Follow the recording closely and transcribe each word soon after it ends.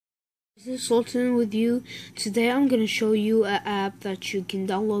This is Sultan with you. Today I'm going to show you an app that you can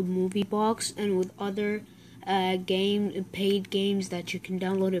download Movie Box and with other paid games that you can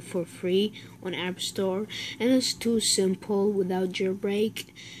download it for free on App Store. And it's too simple without jailbreak.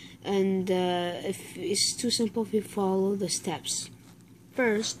 And if it's too simple if you follow the steps.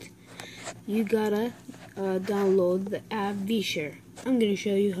 First, you gotta download the app vshare. I'm going to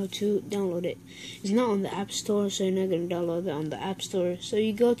show you how to download it. It's not on the App Store, so you're not going to download it on the App Store. So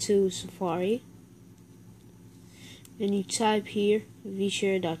you go to Safari, and you type here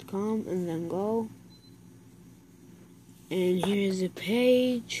vshare.com, and then go. And here's the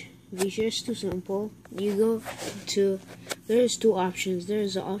page. vshare is too simple. You go to, there's two options.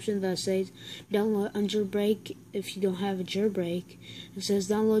 There's an option that says download on jailbreak if you don't have a jailbreak. It says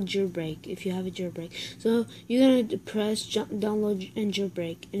download jailbreak if you have a jailbreak. So you're gonna press download and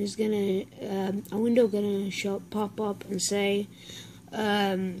jailbreak, and it's gonna a window gonna pop up and say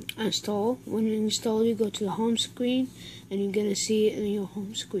install. When you install, you go to the home screen, and you're gonna see it in your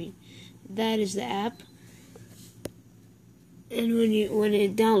home screen. That is the app. And when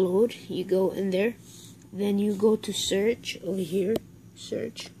it download, you go in there, then you go to search over here,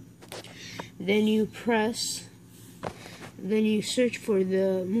 search. Then you search for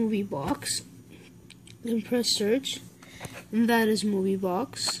the Movie Box. Then press search, and that is Movie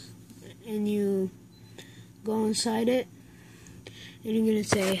Box. And you go inside it, and you're gonna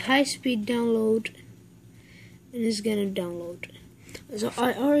say high speed download, and it's gonna download. So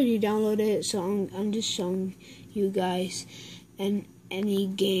I already downloaded it, so I'm just showing you guys. And any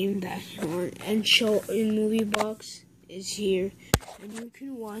game that you want and show in Movie Box is here, and you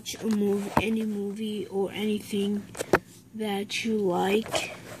can watch any movie or anything that you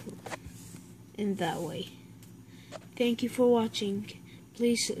like in that way. Thank you for watching.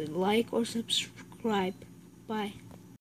 Please like or subscribe. Bye.